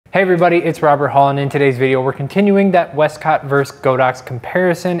Hey everybody, it's Robert Hall, and in today's video we're continuing that Westcott versus Godox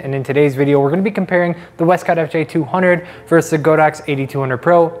comparison. And in today's video we're going to be comparing the Westcott FJ200 versus the Godox AD200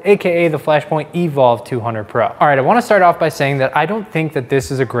 Pro, aka the Flashpoint Evolve 200 Pro. Alright, I want to start off by saying that I don't think that this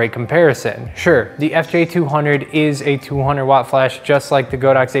is a great comparison. Sure, the FJ200 is a 200 watt flash just like the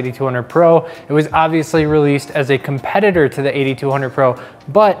Godox AD200 Pro. It was obviously released as a competitor to the AD200 Pro,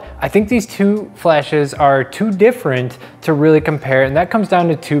 but I think these two flashes are too different to really compare, and that comes down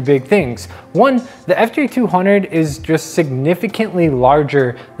to two big things. One, the FJ200 is just significantly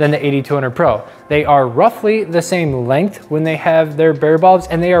larger than the AD200 Pro. They are roughly the same length when they have their bare bulbs,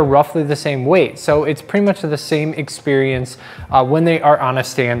 and they are roughly the same weight. So it's pretty much the same experience when they are on a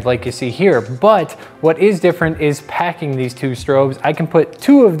stand like you see here. But what is different is packing these two strobes. I can put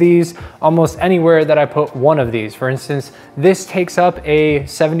two of these almost anywhere that I put one of these. For instance, this takes up a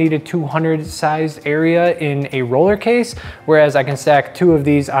 70 to 200 sized area in a roller case, whereas I can stack two of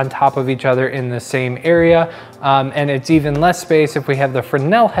these on top of each other in the same area. And it's even less space if we have the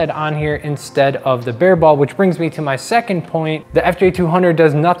fresnel head on here instead of the bare bulb, which brings me to my second point. The FJ200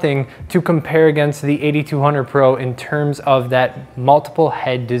 does nothing to compare against the AD200 Pro in terms of that multiple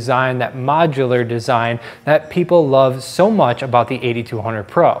head design, that modular design that people love so much about the AD200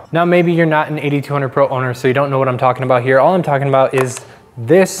 Pro. Now, maybe you're not an AD200 Pro owner, so you don't know what I'm talking about here. All I'm talking about is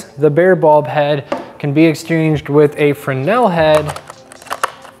this, the bare bulb head can be exchanged with a fresnel head,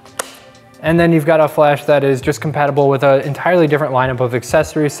 and then you've got a flash that is just compatible with an entirely different lineup of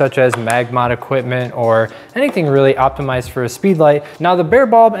accessories such as Magmod equipment or anything really optimized for a speedlight. Now the bare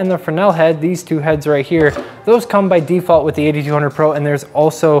bulb and the fresnel head, these two heads right here, those come by default with the AD200 Pro, and there's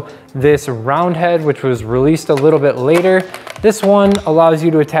also this round head which was released a little bit later. This one allows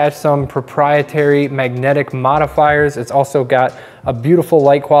you to attach some proprietary magnetic modifiers. It's also got a beautiful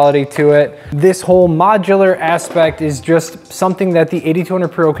light quality to it. This whole modular aspect is just something that the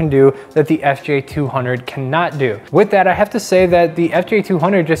AD200 Pro can do that the FJ200 cannot do. With that, I have to say that the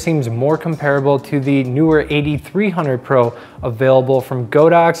FJ200 just seems more comparable to the newer AD300 Pro available from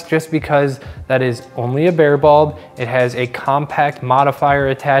Godox, just because that is only a bare bulb. It has a compact modifier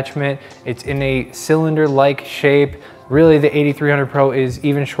attachment. It's in a cylinder-like shape. Really, the AD300 Pro is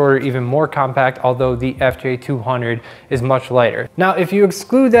even shorter, even more compact, although the FJ200 is much lighter. Now, if you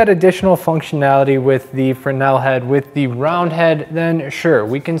exclude that additional functionality with the fresnel head, with the round head, then sure,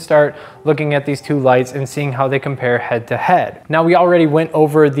 we can start looking at these two lights and seeing how they compare head to head. Now, we already went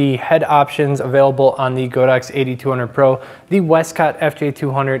over the head options available on the Godox AD200 Pro. The Westcott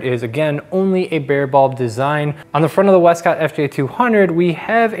FJ200 is, again, only a bare bulb design. On the front of the Westcott FJ200, we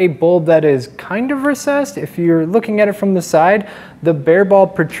have a bulb that is kind of recessed. If you're looking at it from the side, the bare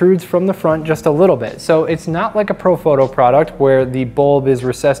bulb protrudes from the front just a little bit. So it's not like a Pro Photo product where the bulb is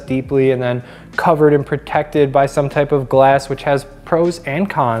recessed deeply and then covered and protected by some type of glass, which has pros and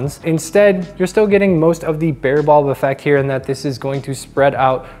cons. Instead, you're still getting most of the bare bulb effect here, in that this is going to spread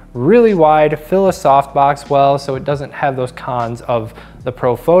out really wide, fill a softbox well, so it doesn't have those cons of the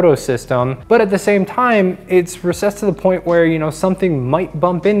Pro Photo system. But at the same time, it's recessed to the point where, you know, something might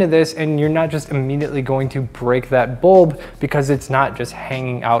bump into this and you're not just immediately going to break that bulb because it's not just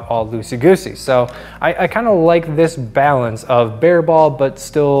hanging out all loosey-goosey. So I kind of like this balance of bare bulb but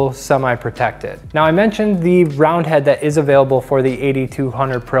still semi-protected. Now, I mentioned the round head that is available for the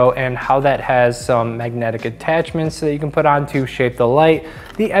AD200 Pro and how that has some magnetic attachments that you can put on to shape the light.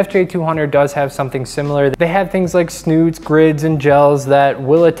 The FJ200 does have something similar. They have things like snoots, grids, and gels that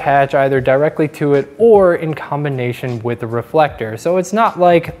will attach either directly to it or in combination with the reflector. So it's not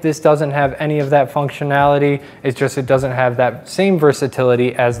like this doesn't have any of that functionality, it's just it doesn't have that same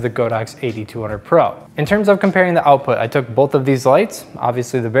versatility as the Godox AD200 Pro. In terms of comparing the output, I took both of these lights,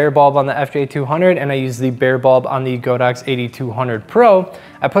 obviously the bare bulb on the FJ200, and I used the bare bulb on the Godox AD200 Pro.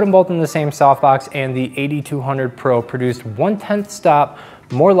 I put them both in the same softbox, and the AD200 Pro produced 1/10 stop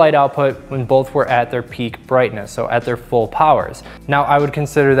more light output when both were at their peak brightness, so at their full powers. Now, I would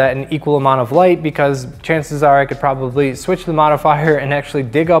consider that an equal amount of light because chances are I could probably switch the modifier and actually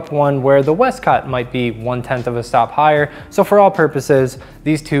dig up one where the Westcott might be 1/10 of a stop higher. So for all purposes,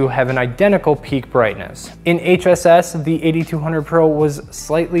 these two have an identical peak brightness. In HSS, the AD200 Pro was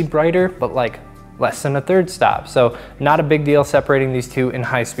slightly brighter, but like less than a third stop. So not a big deal separating these two in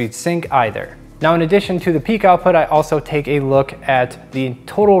high-speed sync either. Now, in addition to the peak output, I also take a look at the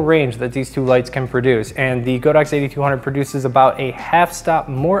total range that these two lights can produce, and the Godox AD200 produces about a half stop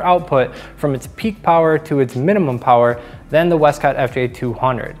more output from its peak power to its minimum power than the Westcott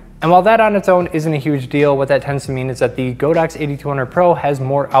FJ200. And while that on its own isn't a huge deal, what that tends to mean is that the Godox AD200 Pro has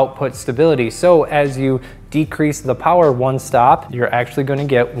more output stability. So as you decrease the power one stop, you're actually going to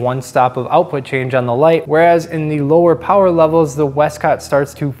get one stop of output change on the light. Whereas in the lower power levels, the Westcott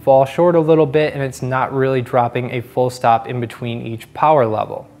starts to fall short a little bit and it's not really dropping a full stop in between each power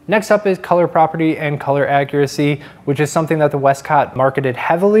level. Next up is color property and color accuracy, which is something that the Westcott marketed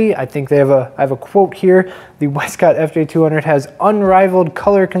heavily. I think I have a quote here. The Westcott FJ200 has unrivaled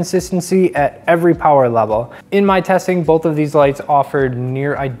color consistency at every power level. In my testing, both of these lights offered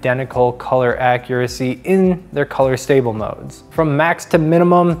near identical color accuracy in their color stable modes. From max to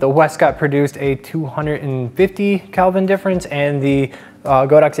minimum, the Westcott produced a 250 Kelvin difference and the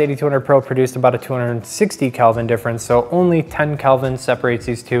Godox AD200 Pro produced about a 260 Kelvin difference, so only 10 Kelvin separates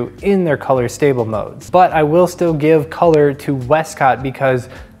these two in their color stable modes. But I will still give color to Westcott because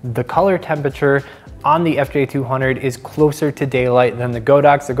the color temperature on the FJ200 is closer to daylight than the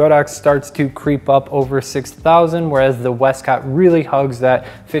Godox. The Godox starts to creep up over 6,000, whereas the Westcott really hugs that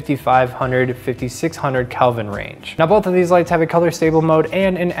 5,500, 5,600 Kelvin range. Now both of these lights have a color stable mode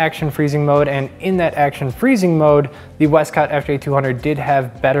and an action freezing mode, and in that action freezing mode, the Westcott FJ200 did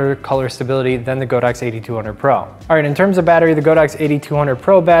have better color stability than the Godox AD200 Pro. All right, in terms of battery, the Godox AD200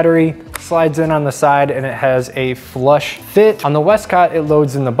 Pro battery slides in on the side and it has a flush fit. On the Westcott, it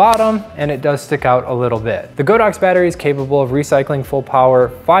loads in the bottom and it does stick out a little bit. The Godox battery is capable of recycling full power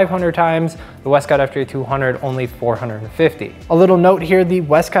 500 times, the Westcott FJ200 only 450. A little note here, the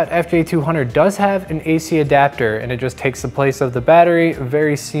Westcott FJ200 does have an AC adapter and it just takes the place of the battery.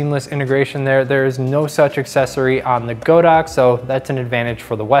 Very seamless integration there. There is no such accessory on the Godox, so that's an advantage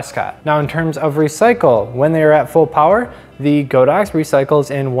for the Westcott. Now in terms of recycle, when they are at full power, the Godox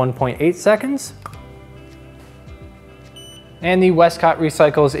recycles in 1.8 seconds. And the Westcott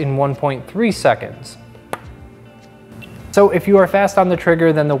recycles in 1.3 seconds. So if you are fast on the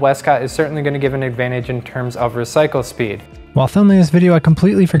trigger, then the Westcott is certainly going to give an advantage in terms of recycle speed. While filming this video, I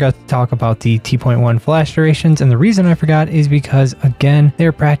completely forgot to talk about the T.1 flash durations, and the reason I forgot is because, again,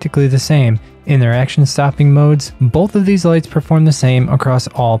 they're practically the same. In their action stopping modes, both of these lights perform the same across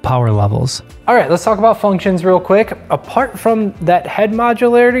all power levels. All right, let's talk about functions real quick. Apart from that head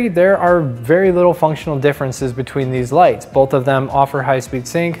modularity, there are very little functional differences between these lights. Both of them offer high-speed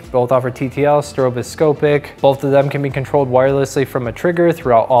sync, both offer TTL, stroboscopic. Both of them can be controlled wirelessly from a trigger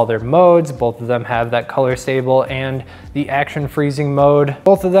throughout all their modes. Both of them have that color stable and the action freezing mode.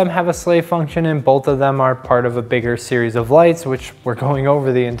 Both of them have a slave function and both of them are part of a bigger series of lights, which we're going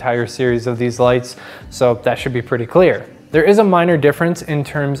over the entire series of these lights, so that should be pretty clear. There is a minor difference in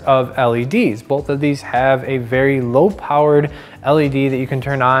terms of LEDs. Both of these have a very low powered LED that you can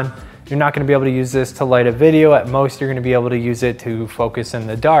turn on. You're not going to be able to use this to light a video. At most, you're going to be able to use it to focus in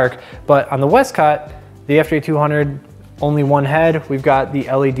the dark. But on the Westcott, the FJ200, only one head, we've got the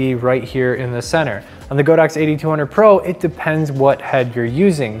LED right here in the center. On the Godox AD200 Pro, it depends what head you're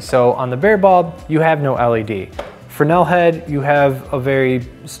using. So on the barebulb, you have no LED. Fresnel head, you have a very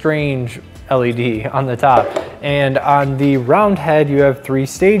strange LED on the top. And on the round head, you have 3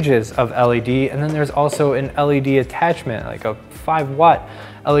 stages of LED. And then there's also an LED attachment, like a 5-watt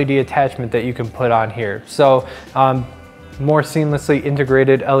LED attachment that you can put on here. So more seamlessly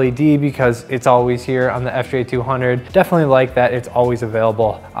integrated LED because it's always here on the FJ200. Definitely like that it's always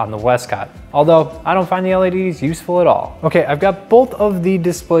available on the Westcott. Although I don't find the LEDs useful at all. Okay, I've got both of the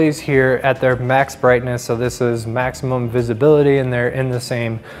displays here at their max brightness. So this is maximum visibility and they're in the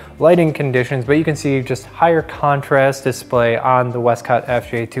same lighting conditions, but you can see just higher contrast display on the Westcott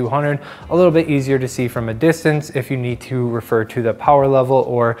FJ200. A little bit easier to see from a distance if you need to refer to the power level,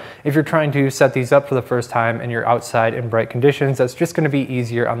 or if you're trying to set these up for the first time and you're outside in bright conditions, that's just going to be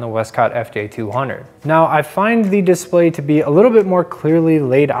easier on the Westcott FJ200. Now I find the display to be a little bit more clearly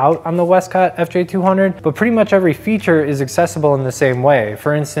laid out on the Westcott FJ200, but pretty much every feature is accessible in the same way.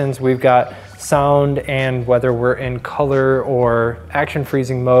 For instance, we've got sound, and whether we're in color or action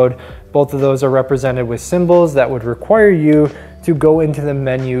freezing mode, both of those are represented with symbols that would require you to go into the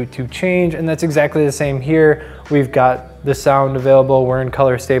menu to change, and that's exactly the same here. We've got the sound available, we're in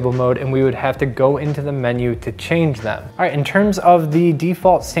color stable mode, and we would have to go into the menu to change them. All right, in terms of the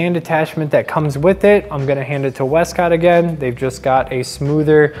default stand attachment that comes with it, I'm gonna hand it to Westcott again. They've just got a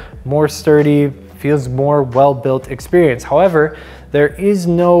smoother, more sturdy, feels more well-built experience. However, there is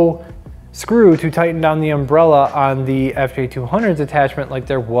no screw to tighten down the umbrella on the FJ200's attachment like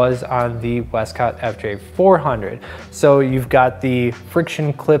there was on the Westcott FJ400. So you've got the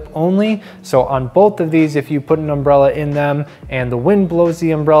friction clip only. So on both of these, if you put an umbrella in them and the wind blows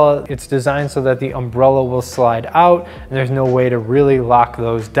the umbrella, it's designed so that the umbrella will slide out, and there's no way to really lock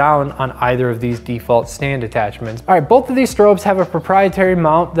those down on either of these default stand attachments. All right, both of these strobes have a proprietary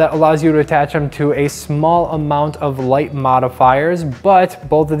mount that allows you to attach them to a small amount of light modifiers, but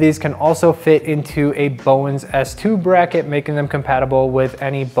both of these can also fit into a Bowens S2 bracket, making them compatible with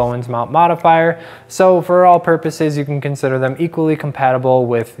any Bowens mount modifier. So for all purposes, you can consider them equally compatible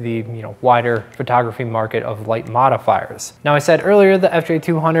with the wider photography market of light modifiers. Now, I said earlier the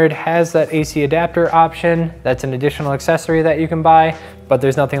FJ200 has that AC adapter option. That's an additional accessory that you can buy, but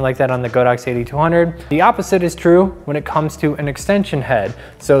there's nothing like that on the Godox AD200. The opposite is true when it comes to an extension head.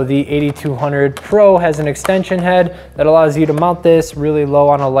 So the AD200 Pro has an extension head that allows you to mount this really low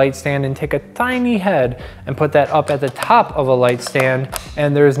on a light stand and take a tiny head and put that up at the top of a light stand,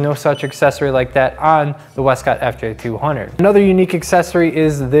 and there's no such accessory like that on the Westcott FJ200. Another unique accessory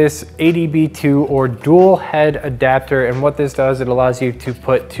is this ADB2 or dual head adapter, and what this does, it allows you to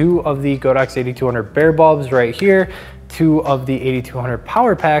put two of the Godox AD200 bare bulbs right here, two of the AD200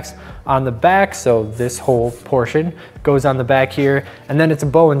 power packs on the back. So this whole portion goes on the back here, and then it's a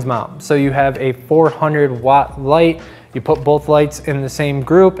Bowens mount. So you have a 400-watt light. You put both lights in the same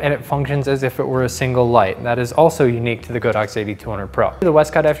group and it functions as if it were a single light. That is also unique to the Godox AD200 Pro. The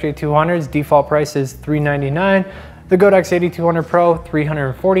Westcott FJ200's default price is $399. The Godox AD200 Pro,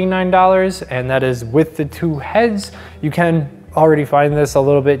 $349, and that is with the two heads. You can already find this a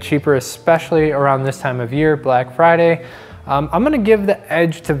little bit cheaper, especially around this time of year, Black Friday. I'm gonna give the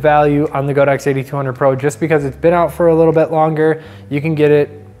edge to value on the Godox AD200 Pro just because it's been out for a little bit longer. You can get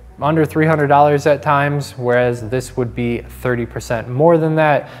it under $300 at times, whereas this would be 30% more than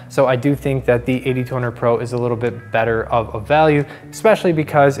that. So I do think that the AD200 Pro is a little bit better of a value, especially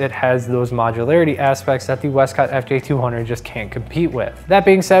because it has those modularity aspects that the Westcott FJ200 just can't compete with. That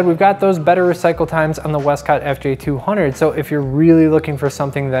being said, we've got those better recycle times on the Westcott FJ200. So if you're really looking for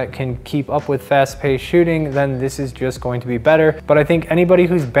something that can keep up with fast-paced shooting, then this is just going to be better. But I think anybody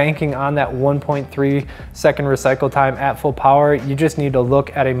who's banking on that 1.3 second recycle time at full power, you just need to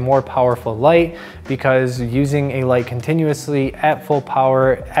look at a more powerful light, because using a light continuously at full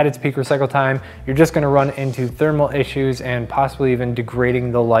power at its peak recycle time, you're just going to run into thermal issues and possibly even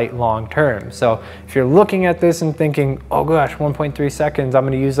degrading the light long term. So if you're looking at this and thinking, oh gosh, 1.3 seconds, I'm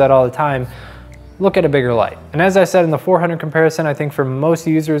going to use that all the time, look at a bigger light. And as I said in the 400 comparison, I think for most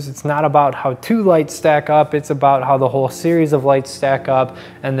users, it's not about how two lights stack up, it's about how the whole series of lights stack up,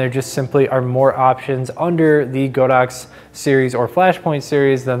 and there just simply are more options under the Godox series or Flashpoint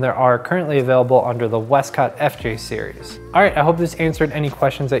series than there are currently available under the Westcott FJ series. All right, I hope this answered any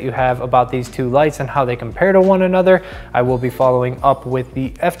questions that you have about these two lights and how they compare to one another. I will be following up with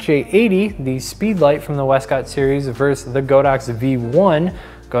the FJ80, the speed light from the Westcott series, versus the Godox V1,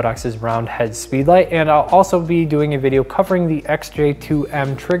 Godox's round head speedlight, and I'll also be doing a video covering the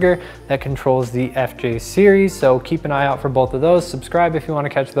XJ2M trigger that controls the FJ series, so keep an eye out for both of those. Subscribe if you want to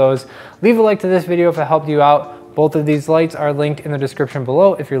catch those. Leave a like to this video if it helped you out. Both of these lights are linked in the description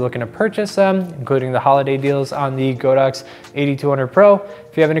below if you're looking to purchase them, including the holiday deals on the Godox AD200 Pro.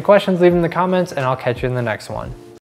 If you have any questions, leave them in the comments and I'll catch you in the next one.